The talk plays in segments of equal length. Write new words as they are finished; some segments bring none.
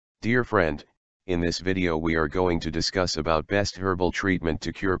Dear friend, in this video we are going to discuss about best herbal treatment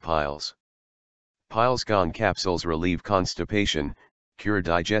to cure piles. Pilesgon capsules relieve constipation, cure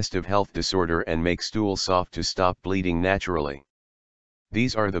digestive health disorder and make stool soft to stop bleeding naturally.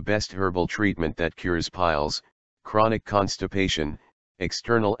 These are the best herbal treatment that cures piles, chronic constipation,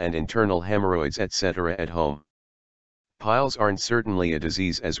 external and internal hemorrhoids etc. at home. Piles aren't certainly a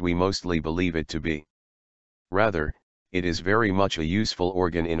disease as we mostly believe it to be. Rather, it is very much a useful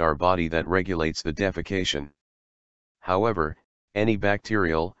organ in our body that regulates the defecation. However, any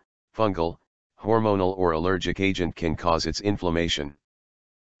bacterial, fungal, hormonal or allergic agent can cause its inflammation.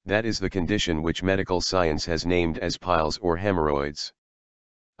 That is the condition which medical science has named as piles or hemorrhoids.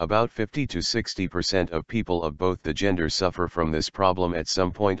 About 50 to 60% of people of both the genders suffer from this problem at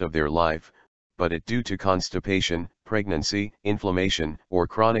some point of their life, but it due to constipation, pregnancy, inflammation, or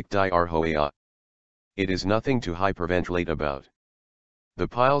chronic diarrhea. It is nothing to hyperventilate about. The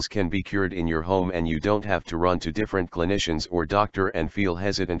piles can be cured in your home and you don't have to run to different clinicians or doctor and feel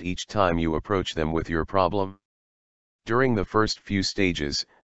hesitant each time you approach them with your problem. During the first few stages,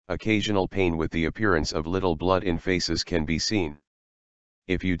 occasional pain with the appearance of little blood in faces can be seen.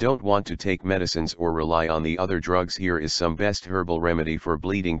 If you don't want to take medicines or rely on the other drugs, here is some best herbal remedy for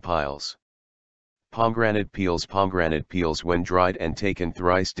bleeding piles. Pomegranate peels. Pomegranate peels, when dried and taken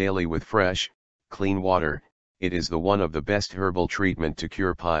thrice daily with fresh, clean water, it is the one of the best herbal treatment to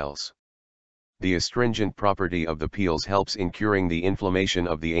cure piles. The astringent property of the peels helps in curing the inflammation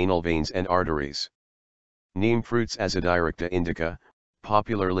of the anal veins and arteries. Neem fruits. Azadirachta indica,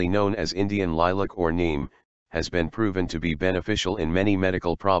 popularly known as Indian lilac or neem, has been proven to be beneficial in many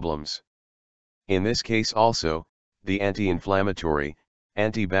medical problems. In this case also, the anti-inflammatory,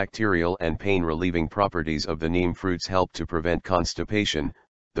 antibacterial and pain-relieving properties of the neem fruits help to prevent constipation,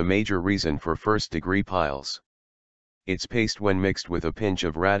 the major reason for first-degree piles. Its paste, when mixed with a pinch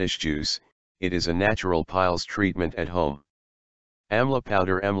of radish juice, it is a natural piles treatment at home. Amla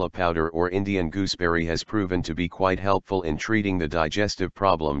powder. Amla powder or Indian gooseberry has proven to be quite helpful in treating the digestive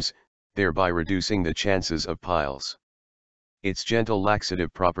problems, thereby reducing the chances of piles. Its gentle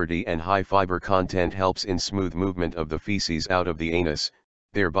laxative property and high fiber content helps in smooth movement of the feces out of the anus,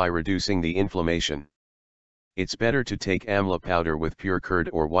 thereby reducing the inflammation. It's better to take amla powder with pure curd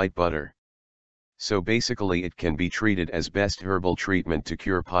or white butter. So basically it can be treated as best herbal treatment to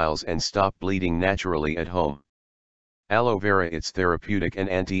cure piles and stop bleeding naturally at home. Aloe vera. Its therapeutic and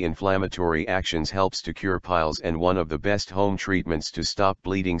anti-inflammatory actions helps to cure piles and one of the best home treatments to stop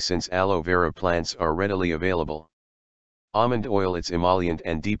bleeding since aloe vera plants are readily available. Almond oil. Its emollient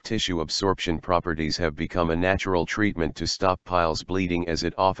and deep tissue absorption properties have become a natural treatment to stop piles bleeding, as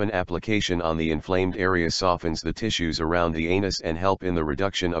it often application on the inflamed area softens the tissues around the anus and help in the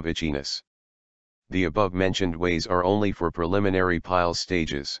reduction of itchiness. The above mentioned ways are only for preliminary piles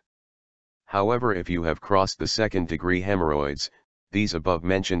stages. However, if you have crossed the second-degree hemorrhoids, these above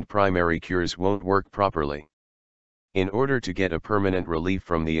mentioned primary cures won't work properly. In order to get a permanent relief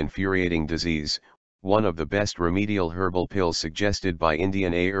from the infuriating disease, one of the best remedial herbal pills suggested by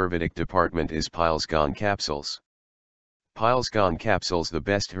Indian Ayurvedic department is Pilesgon capsules. Pilesgon capsules. The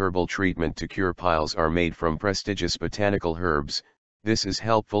best herbal treatment to cure piles are made from prestigious botanical herbs. This is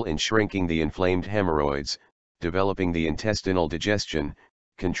helpful in shrinking the inflamed hemorrhoids, developing the intestinal digestion,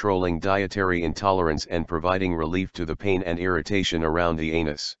 controlling dietary intolerance and providing relief to the pain and irritation around the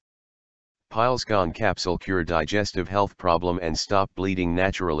anus. Pilesgon capsule cure digestive health problem and stop bleeding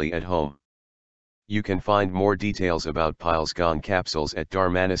naturally at home. You can find more details about Pilesgon capsules at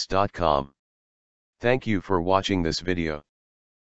darmanis.com. Thank you for watching this video.